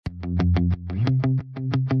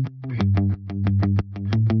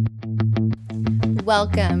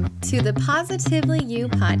Welcome to the Positively You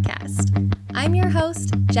podcast. I'm your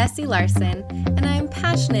host, Jessie Larson, and I'm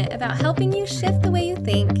passionate about helping you shift the way you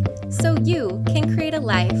think so you can create a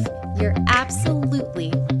life you're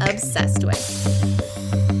absolutely obsessed with.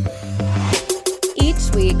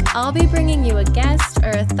 Each week, I'll be bringing you a guest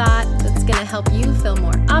or a thought that's going to help you feel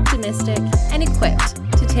more optimistic and equipped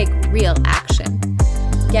to take real action.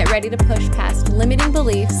 Get ready to push past limiting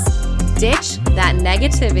beliefs, ditch that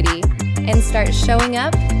negativity, and start showing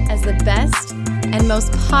up as the best and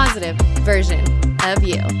most positive version of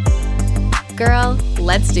you. Girl,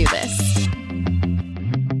 let's do this.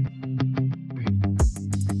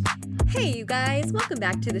 Hey, you guys, welcome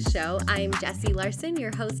back to the show. I'm Jessie Larson,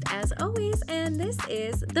 your host as always, and this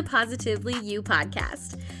is the Positively You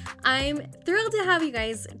podcast. I'm thrilled to have you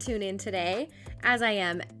guys tune in today, as I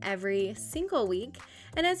am every single week.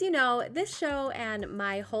 And as you know, this show and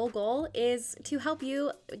my whole goal is to help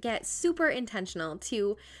you get super intentional,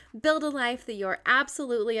 to build a life that you're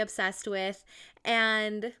absolutely obsessed with.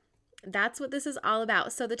 And that's what this is all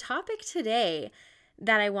about. So the topic today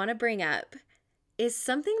that I want to bring up is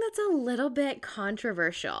something that's a little bit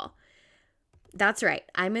controversial. That's right.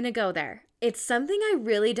 I'm going to go there. It's something I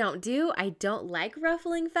really don't do. I don't like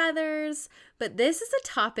ruffling feathers, but this is a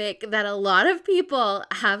topic that a lot of people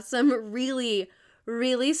have some really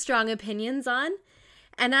strong opinions on,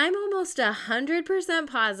 and I'm almost 100%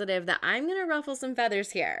 positive that I'm going to ruffle some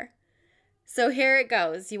feathers here. So here it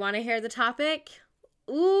goes. You want to hear the topic?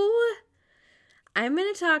 Ooh, I'm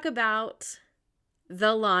going to talk about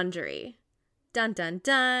the laundry. Dun, dun,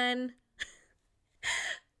 dun.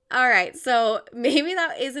 All right, so maybe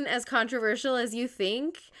that isn't as controversial as you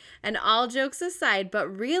think, and all jokes aside, but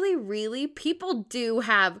really, people do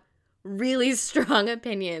have really strong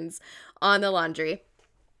opinions on the laundry.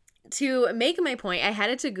 To make my point, I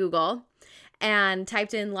headed to Google and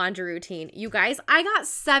typed in laundry routine. You guys, I got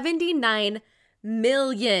 79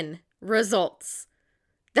 million results.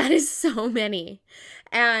 That is so many.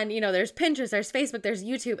 And, there's Pinterest, there's Facebook, there's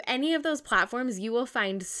YouTube. Any of those platforms, you will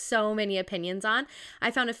find so many opinions on.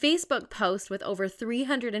 I found a Facebook post with over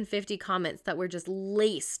 350 comments that were just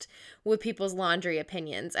laced with people's laundry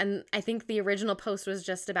opinions. And I think the original post was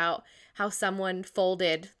just about how someone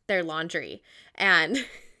folded their laundry. And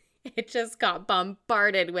it just got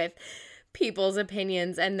bombarded with people's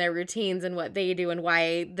opinions and their routines and what they do and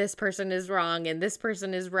why this person is wrong and this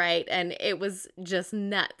person is right. And it was just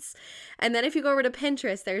nuts. And then if you go over to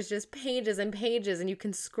Pinterest, there's just pages and pages, and you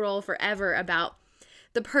can scroll forever about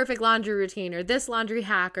the perfect laundry routine or this laundry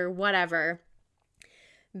hack or whatever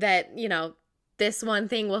that, this one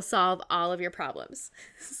thing will solve all of your problems.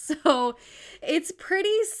 So it's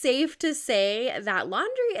pretty safe to say that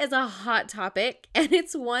laundry is a hot topic, and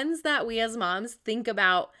it's ones that we as moms think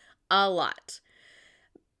about a lot.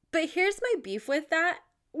 But here's my beef with that.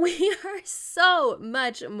 We are so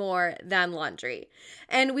much more than laundry,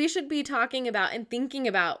 and we should be talking about and thinking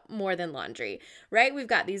about more than laundry, right? We've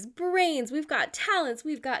got these brains, we've got talents,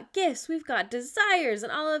 we've got gifts, we've got desires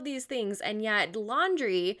and all of these things, and yet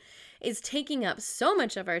laundry is taking up so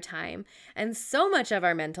much of our time and so much of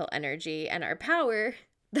our mental energy and our power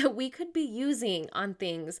that we could be using on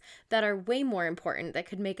things that are way more important, that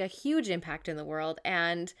could make a huge impact in the world,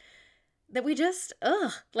 and that we just,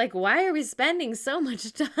 why are we spending so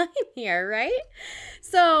much time here, right?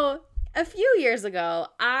 So a few years ago,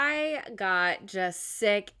 I got just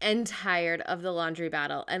sick and tired of the laundry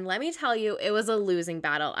battle. And let me tell you, it was a losing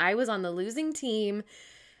battle. I was on the losing team.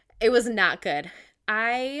 It was not good.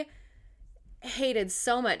 I hated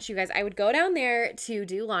so much, you guys. I would go down there to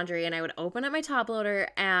do laundry, and I would open up my top loader,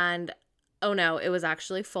 and oh no, it was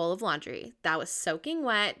actually full of laundry that was soaking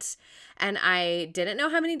wet, and I didn't know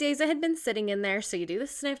how many days it had been sitting in there. So you do the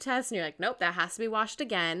sniff test, and you're like, nope, that has to be washed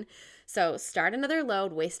again. So start another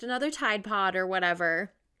load, waste another Tide Pod or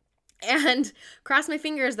whatever, and cross my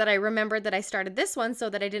fingers that I remembered that I started this one so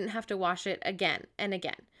that I didn't have to wash it again and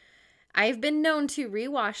again. I've been known to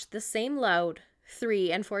rewash the same load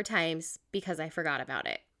 3 and 4 times because I forgot about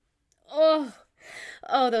it. Oh,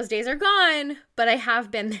 those days are gone, but I have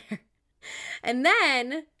been there. And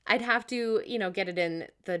then I'd have to, get it in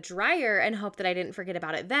the dryer and hope that I didn't forget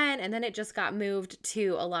about it then. And then it just got moved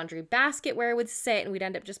to a laundry basket where it would sit, and we'd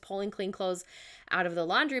end up just pulling clean clothes out of the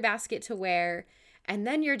laundry basket to wear. And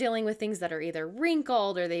then you're dealing with things that are either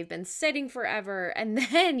wrinkled or they've been sitting forever. And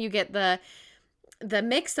then you get the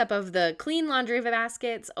mix up of the clean laundry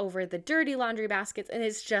baskets over the dirty laundry baskets. And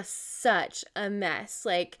it's just such a mess.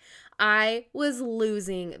 Like, I was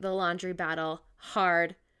losing the laundry battle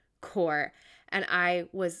hardcore, and I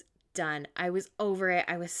was done. I was over it.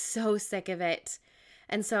 I was so sick of it.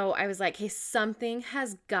 And so I was like, hey, something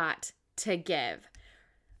has got to give.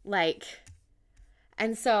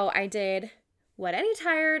 And so I did what any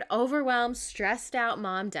tired, overwhelmed, stressed out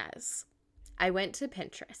mom does. I went to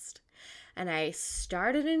Pinterest and I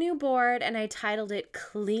started a new board and I titled it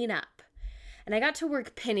Clean Up. And I got to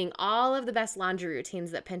work pinning all of the best laundry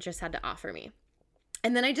routines that Pinterest had to offer me.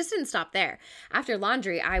 And then I just didn't stop there. After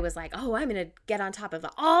laundry, I was like, oh, I'm going to get on top of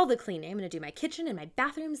all the cleaning. I'm going to do my kitchen and my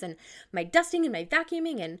bathrooms and my dusting and my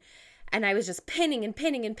vacuuming. And I was just pinning and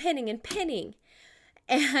pinning and pinning and pinning.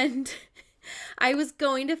 And I was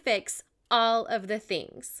going to fix all of the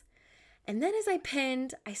things. And then as I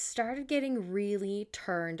pinned, I started getting really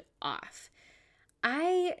turned off.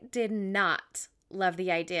 I did not love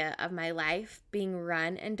the idea of my life being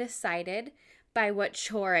run and decided by what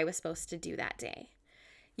chore I was supposed to do that day.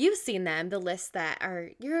 You've seen them, the lists that are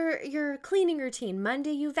your cleaning routine.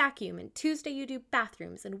 Monday you vacuum, and Tuesday you do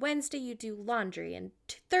bathrooms, and Wednesday you do laundry, and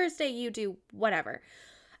Thursday you do whatever.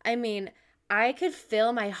 I mean, I could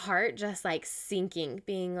feel my heart just like sinking,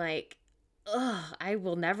 being like, ugh, I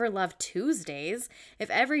will never love Tuesdays. If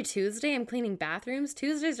every Tuesday I'm cleaning bathrooms,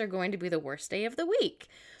 Tuesdays are going to be the worst day of the week.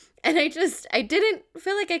 And I didn't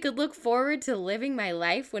feel like I could look forward to living my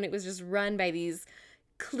life when it was just run by these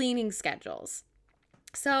cleaning schedules.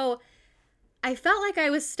 So I felt like I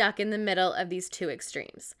was stuck in the middle of these two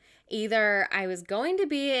extremes. Either I was going to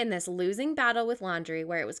be in this losing battle with laundry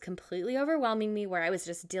where it was completely overwhelming me, where I was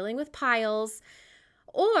just dealing with piles,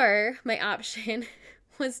 or my option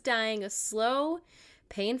was dying a slow,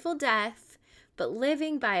 painful death, but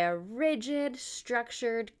living by a rigid,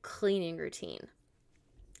 structured cleaning routine.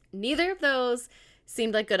 Neither of those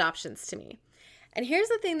seemed like good options to me. And here's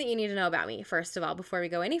the thing that you need to know about me, first of all, before we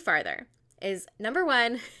go any farther, is number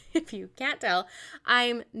one, if you can't tell,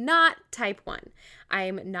 I'm not type 1.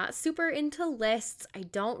 I'm not super into lists. I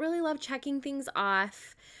don't really love checking things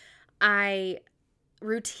off.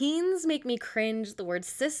 Routines make me cringe. The word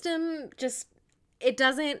system it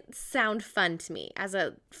doesn't sound fun to me. As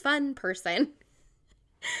a fun person,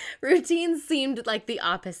 routines seemed like the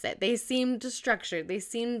opposite. They seemed structured. They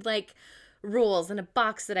seemed like rules in a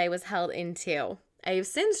box that I was held into. I've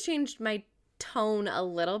since changed my tone a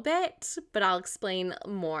little bit, but I'll explain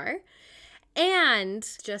more. And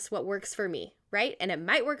just what works for me, right? And it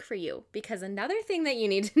might work for you, because another thing that you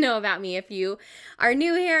need to know about me, if you are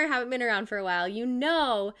new here, haven't been around for a while, you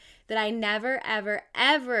know that I never, ever,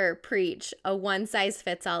 ever preach a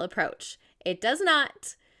one-size-fits-all approach. It does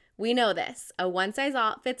not. We know this. A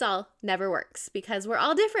one-size-fits-all never works, because we're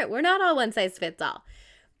all different. We're not all one-size-fits-all.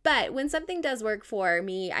 But when something does work for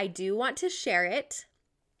me, I do want to share it.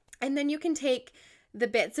 And then you can take the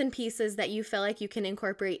bits and pieces that you feel like you can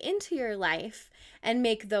incorporate into your life and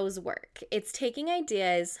make those work. It's taking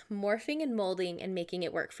ideas, morphing and molding, and making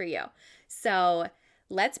it work for you. So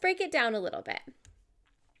let's break it down a little bit.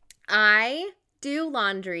 I do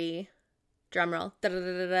laundry, drumroll,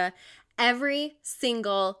 every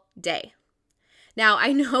single day. Now,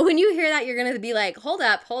 I know when you hear that, you're going to be like, hold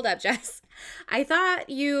up, Jess. I thought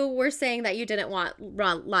you were saying that you didn't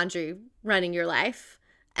want laundry running your life.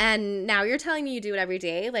 And now you're telling me you do it every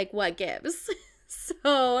day? Like, what gives?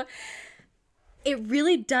 So it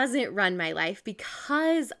really doesn't run my life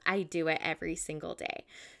because I do it every single day.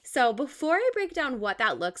 So before I break down what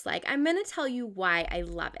that looks like, I'm going to tell you why I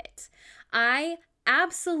love it. I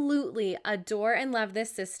absolutely adore and love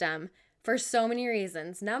this system for so many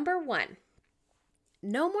reasons. Number one,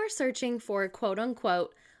 no more searching for quote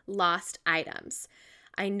unquote lost items.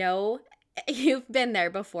 I know you've been there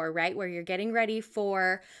before, right? Where you're getting ready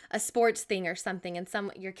for a sports thing or something and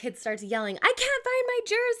your kid starts yelling, I can't find my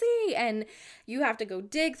jersey. And you have to go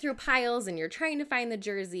dig through piles and you're trying to find the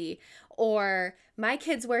jersey. Or my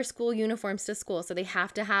kids wear school uniforms to school, so they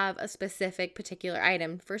have to have a specific particular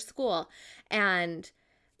item for school. And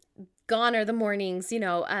gone are the mornings,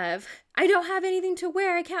 of I don't have anything to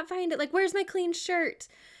wear. I can't find it. Like, where's my clean shirt?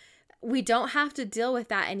 We don't have to deal with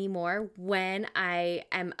that anymore when I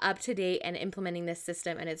am up to date and implementing this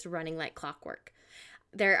system and it's running like clockwork.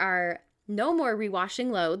 There are no more rewashing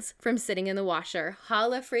loads from sitting in the washer.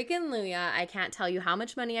 Holla freaking Luya. I can't tell you how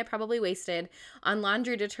much money I probably wasted on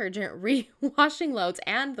laundry detergent rewashing loads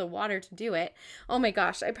and the water to do it. Oh my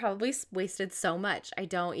gosh, I probably wasted so much.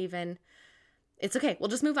 It's okay. We'll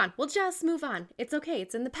just move on. It's okay.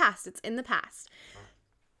 It's in the past.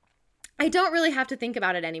 I don't really have to think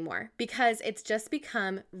about it anymore because it's just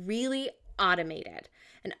become really automated.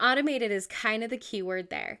 And automated is kind of the key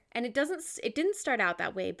word there. And it didn't start out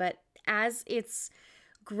that way, but as it's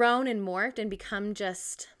grown and morphed and become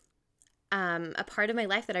just a part of my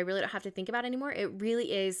life that I really don't have to think about anymore, it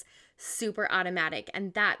really is super automatic.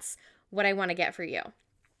 And that's what I want to get for you.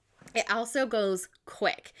 It also goes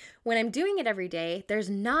quick. When I'm doing it every day, there's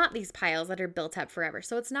not these piles that are built up forever.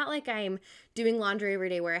 So it's not like I'm doing laundry every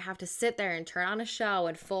day where I have to sit there and turn on a show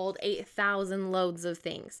and fold 8,000 loads of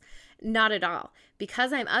things. Not at all.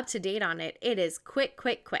 Because I'm up to date on it, it is quick,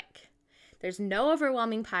 quick, quick. There's no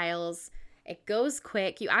overwhelming piles. It goes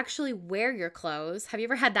quick. You actually wear your clothes. Have you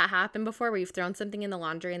ever had that happen before where you've thrown something in the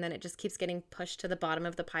laundry and then it just keeps getting pushed to the bottom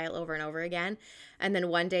of the pile over and over again? And then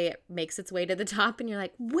one day it makes its way to the top and you're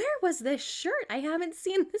like, where was this shirt? I haven't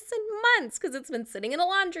seen this in months because it's been sitting in a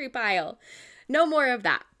laundry pile. No more of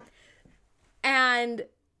that. And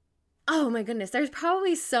oh my goodness, there's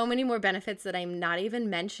probably so many more benefits that I'm not even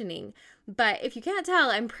mentioning. But if you can't tell,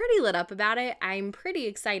 I'm pretty lit up about it. I'm pretty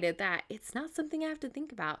excited that it's not something I have to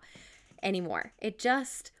think about anymore. It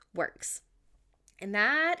just works. And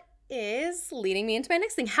that is leading me into my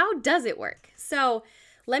next thing. How does it work? So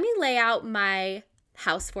let me lay out my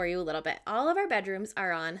house for you a little bit. All of our bedrooms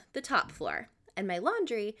are on the top floor, and my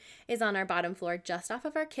laundry is on our bottom floor, just off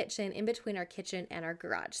of our kitchen, in between our kitchen and our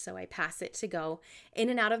garage. So I pass it to go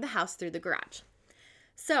in and out of the house through the garage.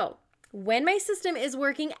 So when my system is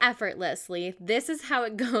working effortlessly, this is how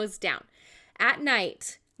it goes down. At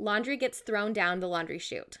night, laundry gets thrown down the laundry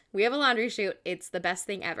chute. We have a laundry chute. It's the best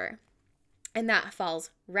thing ever. And that falls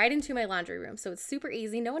right into my laundry room. So it's super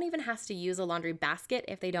easy. No one even has to use a laundry basket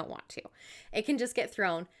if they don't want to. It can just get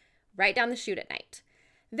thrown right down the chute at night.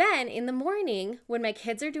 Then in the morning, when my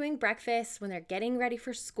kids are doing breakfast, when they're getting ready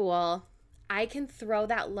for school, I can throw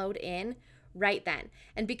that load in right then.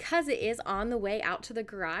 And because it is on the way out to the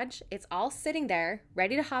garage, it's all sitting there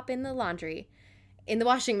ready to hop in the laundry, in the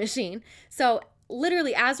washing machine. So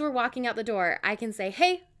literally, as we're walking out the door, I can say,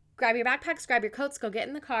 hey, grab your backpacks, grab your coats, go get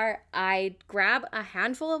in the car. I grab a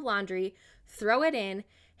handful of laundry, throw it in,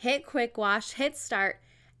 hit quick wash, hit start,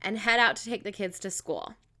 and head out to take the kids to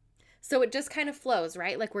school. So it just kind of flows,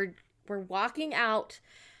 right? Like we're walking out,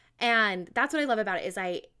 and that's what I love about it is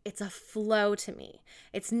it's a flow to me.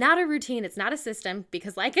 It's not a routine, it's not a system,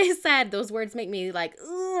 because like I said, those words make me like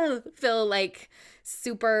feel like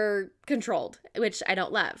super controlled, which I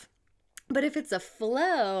don't love. But if it's a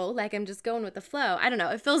flow, like I'm just going with the flow, I don't know,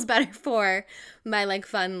 it feels better for my like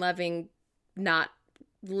fun loving, not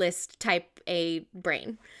list type A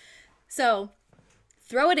brain. So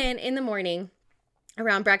throw it in the morning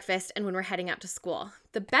around breakfast and when we're heading out to school.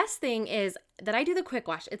 The best thing is that I do the quick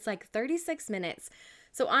wash. It's like 36 minutes.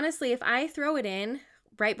 So honestly, if I throw it in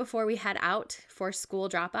right before we head out for school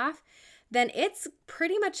drop off, then it's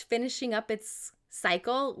pretty much finishing up its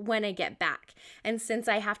cycle when I get back. And since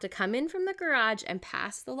I have to come in from the garage and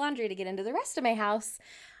pass the laundry to get into the rest of my house,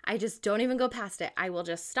 I just don't even go past it. I will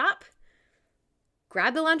just stop,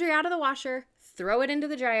 grab the laundry out of the washer, throw it into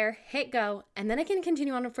the dryer, hit go, and then I can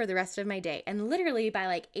continue on for the rest of my day. And literally by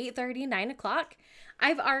like 8:30, 9 o'clock,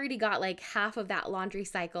 I've already got like half of that laundry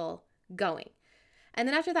cycle going. And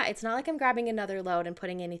then after that, it's not like I'm grabbing another load and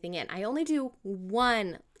putting anything in. I only do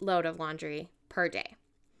one load of laundry per day.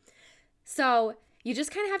 So you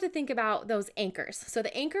just kind of have to think about those anchors. So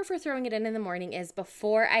the anchor for throwing it in the morning is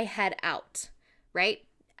before I head out, right?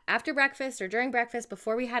 After breakfast or during breakfast,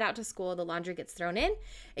 before we head out to school, the laundry gets thrown in.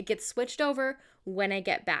 It gets switched over when I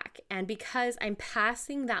get back. And because I'm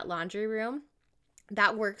passing that laundry room,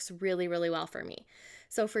 that works really, really well for me.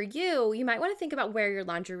 So for you, you might want to think about where your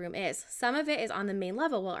laundry room is. Some of it is on the main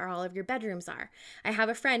level where all of your bedrooms are. I have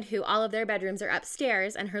a friend who all of their bedrooms are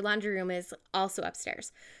upstairs and her laundry room is also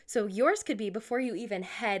upstairs. So yours could be before you even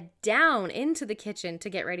head down into the kitchen to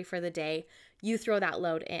get ready for the day, you throw that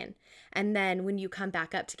load in. And then when you come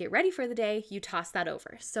back up to get ready for the day, you toss that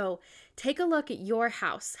over. So take a look at your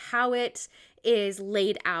house, how it is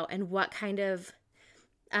laid out and what kind of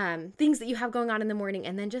things that you have going on in the morning,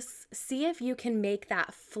 and then just see if you can make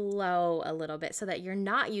that flow a little bit so that you're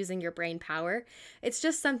not using your brain power. It's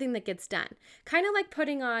just something that gets done. Kind of like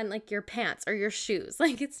putting on like your pants or your shoes.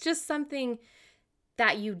 Like it's just something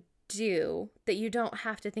that you do that you don't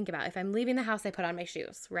have to think about. If I'm leaving the house, I put on my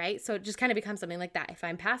shoes, right? So it just kind of becomes something like that. If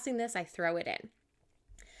I'm passing this, I throw it in.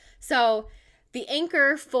 So the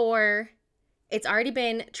anchor for it's already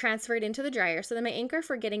been transferred into the dryer. So then my anchor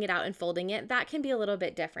for getting it out and folding it, that can be a little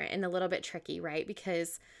bit different and a little bit tricky, right?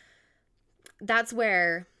 Because that's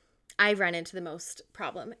where I run into the most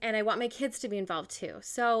problem. And I want my kids to be involved too.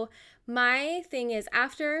 So my thing is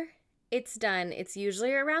after it's done, it's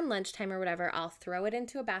usually around lunchtime or whatever, I'll throw it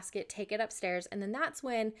into a basket, take it upstairs. And then that's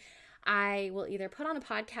when I will either put on a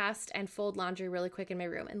podcast and fold laundry really quick in my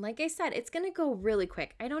room. And like I said, it's going to go really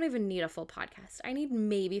quick. I don't even need a full podcast. I need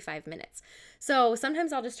maybe 5 minutes. So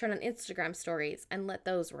sometimes I'll just turn on Instagram stories and let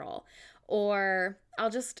those roll. or I'll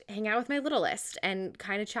just hang out with my littlest and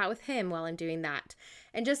kind of chat with him while I'm doing that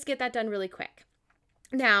and just get that done really quick.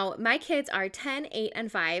 Now, my kids are 10, 8, and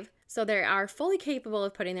 5, so they are fully capable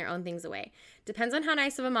of putting their own things away. Depends on how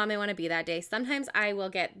nice of a mom I want to be that day. Sometimes I will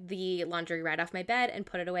get the laundry right off my bed and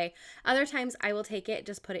put it away. Other times I will take it,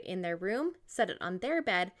 just put it in their room, set it on their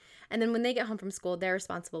bed, and then when they get home from school, they're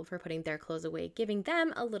responsible for putting their clothes away, giving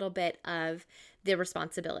them a little bit of the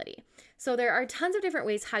responsibility. So there are tons of different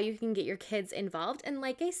ways how you can get your kids involved. And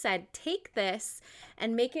like I said, take this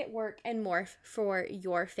and make it work and morph for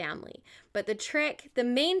your family. But the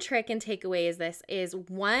main trick and takeaway is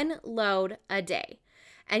one load a day.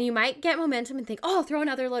 And you might get momentum and think, oh, I'll throw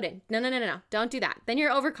another load in. No. Don't do that. Then you're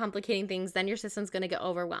overcomplicating things. Then your system's going to get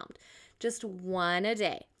overwhelmed. Just one a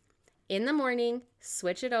day. In the morning,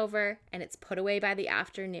 switch it over, and it's put away by the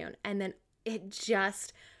afternoon. And then it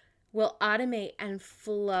just will automate and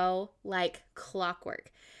flow like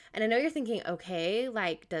clockwork. And I know you're thinking, okay,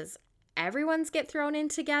 like, does everyone's get thrown in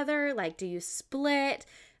together? Like, do you split?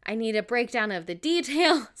 I need a breakdown of the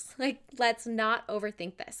details. Like, let's not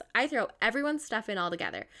overthink this. I throw everyone's stuff in all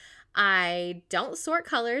together. I don't sort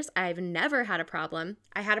colors. I've never had a problem.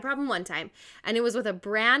 I had a problem one time, and it was with a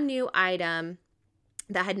brand new item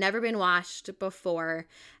that had never been washed before,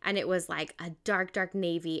 and it was like a dark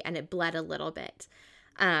navy, and it bled a little bit.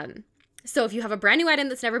 So if you have a brand new item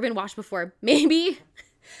that's never been washed before, maybe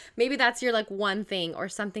that's your like one thing, or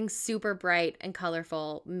something super bright and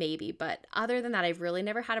colorful, maybe. But other than that, I've really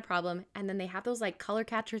never had a problem. And then they have those like color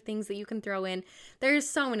catcher things that you can throw in. There's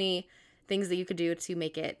so many things that you could do to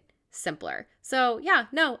make it simpler. So yeah,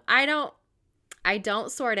 no, I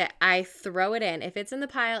don't sort it. I throw it in. If it's in the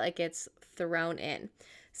pile, it gets thrown in.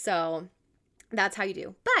 So that's how you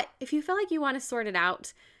do. But if you feel like you want to sort it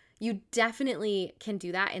out, you definitely can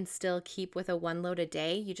do that and still keep with a one load a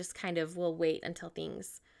day. You just kind of will wait until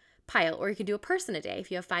things pile. Or you could do a person a day.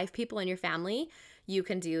 If you have 5 people in your family, you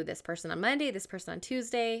can do this person on Monday, this person on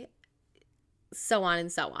Tuesday, so on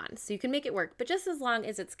and so on. So you can make it work. But just as long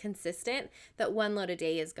as it's consistent, that one load a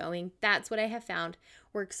day is going, that's what I have found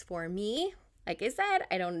works for me. Like I said,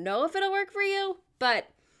 I don't know if it'll work for you, but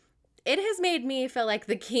it has made me feel like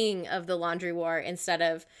the king of the laundry war instead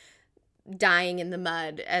of dying in the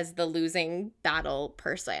mud as the losing battle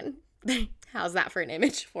person. How's that for an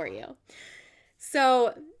image for you?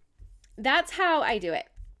 So that's how I do it.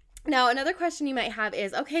 Now, another question you might have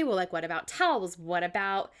is, okay, well, like, what about towels? What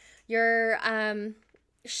about your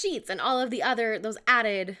sheets and all of the other, those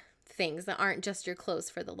added things that aren't just your clothes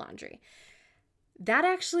for the laundry? That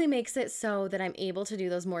actually makes it so that I'm able to do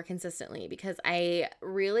those more consistently, because I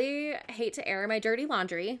really hate to air my dirty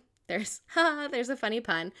laundry. There's a funny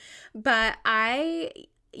pun, but I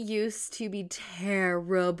used to be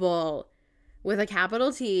terrible with a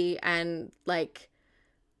capital T and like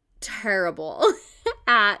terrible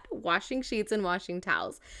at washing sheets and washing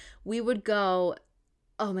towels. We would go,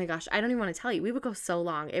 oh my gosh, I don't even want to tell you. We would go so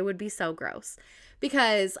long. It would be so gross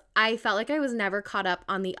because I felt like I was never caught up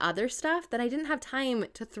on the other stuff, that I didn't have time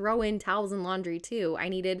to throw in towels and laundry too. I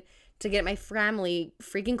needed to get my family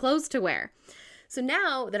freaking clothes to wear. So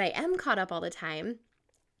now that I am caught up all the time,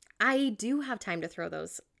 I do have time to throw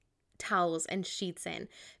those towels and sheets in,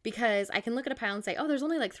 because I can look at a pile and say, oh, there's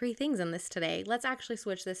only like 3 things in this today. Let's actually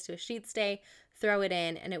switch this to a sheets day, throw it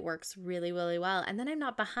in, and it works really, really well. And then I'm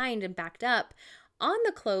not behind and backed up on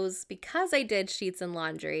the clothes because I did sheets and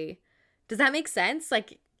laundry. Does that make sense?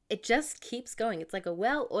 Like, it just keeps going. It's like a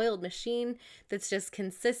well-oiled machine that's just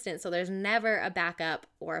consistent, so there's never a backup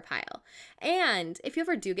or a pile. And if you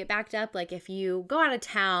ever do get backed up, like if you go out of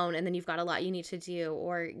town and then you've got a lot you need to do,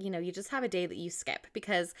 or, you just have a day that you skip,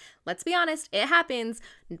 because let's be honest, it happens.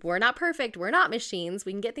 We're not perfect. We're not machines.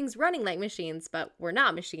 We can get things running like machines, but we're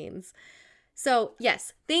not machines. So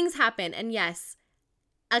yes, things happen. And yes,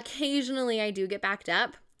 occasionally I do get backed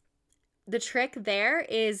up. The trick there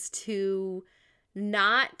is to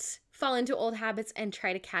not fall into old habits and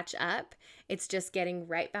try to catch up. It's just getting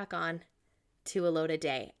right back on to a load a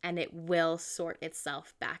day, and it will sort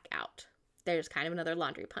itself back out. There's kind of another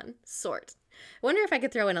laundry pun, sort. I wonder if I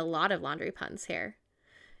could throw in a lot of laundry puns here.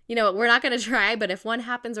 We're not going to try, but if one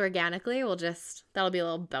happens organically, that'll be a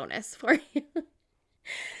little bonus for you.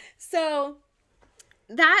 So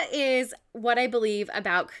that is what I believe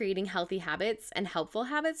about creating healthy habits and helpful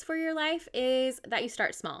habits for your life, is that you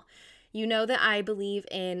start small. You know that I believe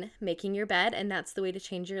in making your bed, and that's the way to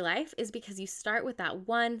change your life, is because you start with that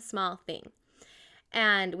one small thing.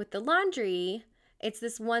 And with the laundry, it's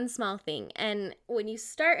this one small thing. And when you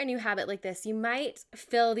start a new habit like this, you might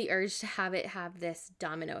feel the urge to have it have this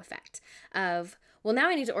domino effect of, well, now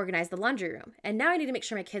I need to organize the laundry room. And now I need to make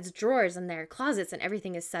sure my kids' drawers and their closets and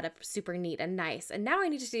everything is set up super neat and nice. And now I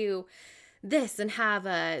need to do this and have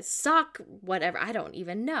a sock, whatever. I don't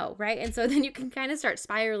even know, right? And so then you can kind of start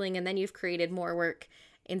spiraling, and then you've created more work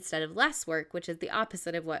instead of less work, which is the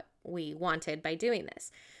opposite of what we wanted by doing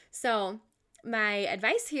this. So my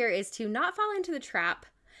advice here is to not fall into the trap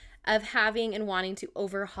of having and wanting to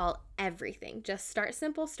overhaul everything. Just start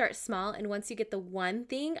simple, start small, and once you get the one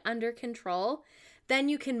thing under control, then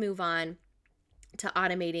you can move on to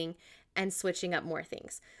automating and switching up more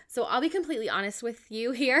things. So I'll be completely honest with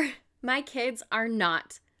you here. My kids are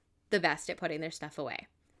not the best at putting their stuff away.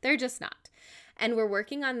 They're just not. And we're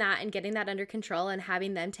working on that and getting that under control and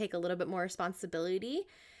having them take a little bit more responsibility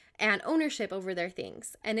and ownership over their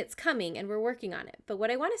things. And it's coming and we're working on it. But what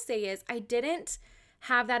I want to say is I didn't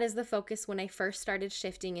have that as the focus when I first started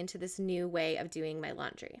shifting into this new way of doing my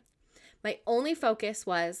laundry. My only focus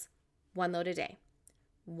was 1 load a day,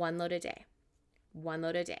 1 load a day, 1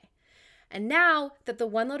 load a day. And now that the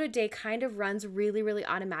 1 load a day kind of runs really, really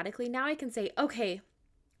automatically, now I can say, okay,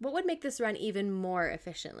 what would make this run even more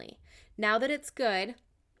efficiently? Now that it's good,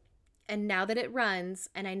 and now that it runs,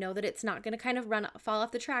 and I know that it's not going to kind of fall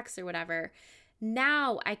off the tracks or whatever,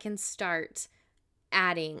 now I can start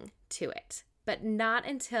adding to it, but not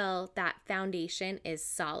until that foundation is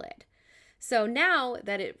solid. So now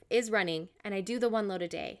that it is running and I do the 1 load a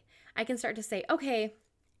day, I can start to say, okay,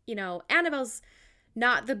 Annabelle's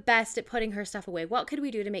not the best at putting her stuff away. What could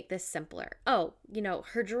we do to make this simpler? Oh,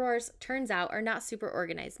 her drawers, turns out, are not super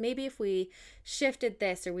organized. Maybe if we shifted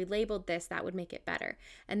this or we labeled this, that would make it better.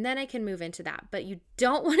 And then I can move into that. But you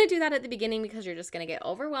don't want to do that at the beginning because you're just going to get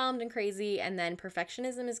overwhelmed and crazy, and then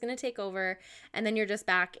perfectionism is going to take over, and then you're just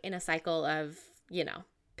back in a cycle of,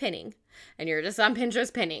 pinning. And you're just on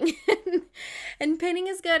Pinterest pinning. And pinning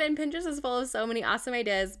is good, and Pinterest is full of so many awesome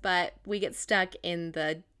ideas, but we get stuck in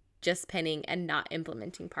the just pinning and not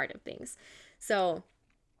implementing part of things. So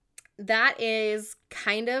that is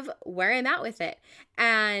kind of where I'm at with it.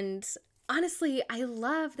 And honestly, I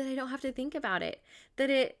love that I don't have to think about it,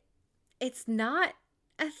 that it's not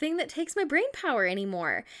a thing that takes my brain power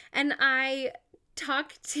anymore. And I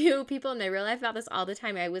talk to people in my real life about this all the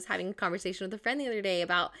time. I was having a conversation with a friend the other day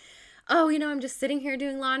about, I'm just sitting here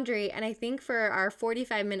doing laundry. And I think for our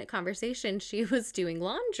 45-minute conversation, she was doing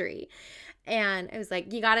laundry. And I was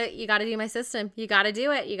like, you gotta do my system. You gotta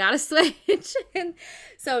do it. You gotta switch. And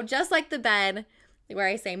so just like the bed, where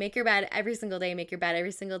I say, make your bed every single day, make your bed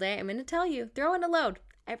every single day, I'm going to tell you, throw in a load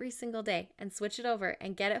every single day and switch it over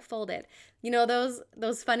and get it folded.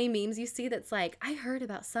 Those funny memes you see that's like, I heard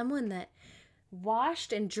about someone that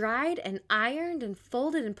washed and dried and ironed and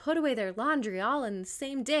folded and put away their laundry all in the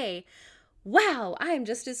same day. Wow, I'm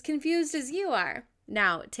just as confused as you are.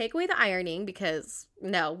 Now, take away the ironing because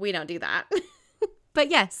no, we don't do that. But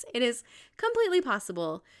yes, it is completely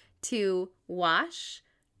possible to wash,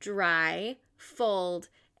 dry, fold,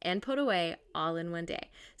 and put away all in one day.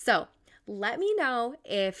 So let me know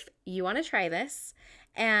if you want to try this.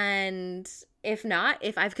 And if not,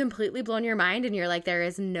 if I've completely blown your mind and you're like, there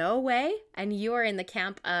is no way, and you are in the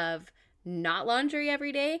camp of not laundry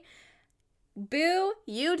every day, boo,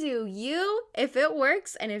 you do you. If it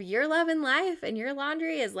works and if you're loving life and your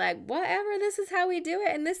laundry is like, whatever, this is how we do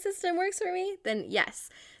it and this system works for me, then yes,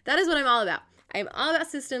 that is what I'm all about. I'm all about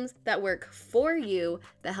systems that work for you,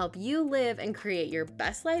 that help you live and create your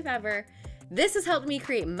best life ever. This has helped me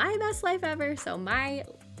create my best life ever, so my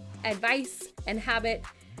advice and habit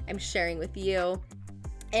I'm sharing with you.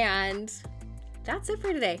 And that's it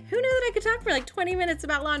for today. Who knew that I could talk for like 20 minutes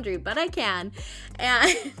about laundry, but I can.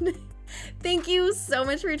 And thank you so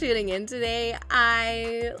much for tuning in today.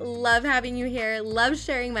 I love having you here, love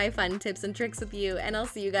sharing my fun tips and tricks with you, and I'll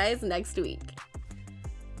see you guys next week.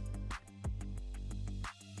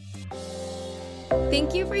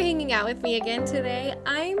 Thank you for hanging out with me again today.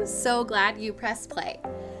 I'm so glad you pressed play.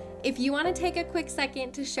 If you want to take a quick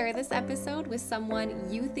second to share this episode with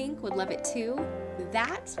someone you think would love it too,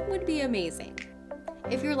 that would be amazing.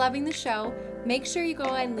 If you're loving the show, make sure you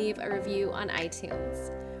go and leave a review on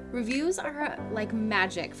iTunes. Reviews are like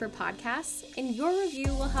magic for podcasts, and your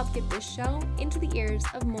review will help get this show into the ears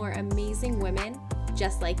of more amazing women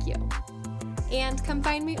just like you. And come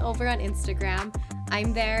find me over on Instagram.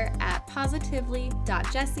 I'm there at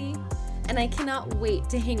positively.jessie, and I cannot wait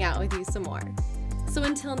to hang out with you some more. So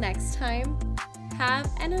until next time, have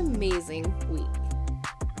an amazing week.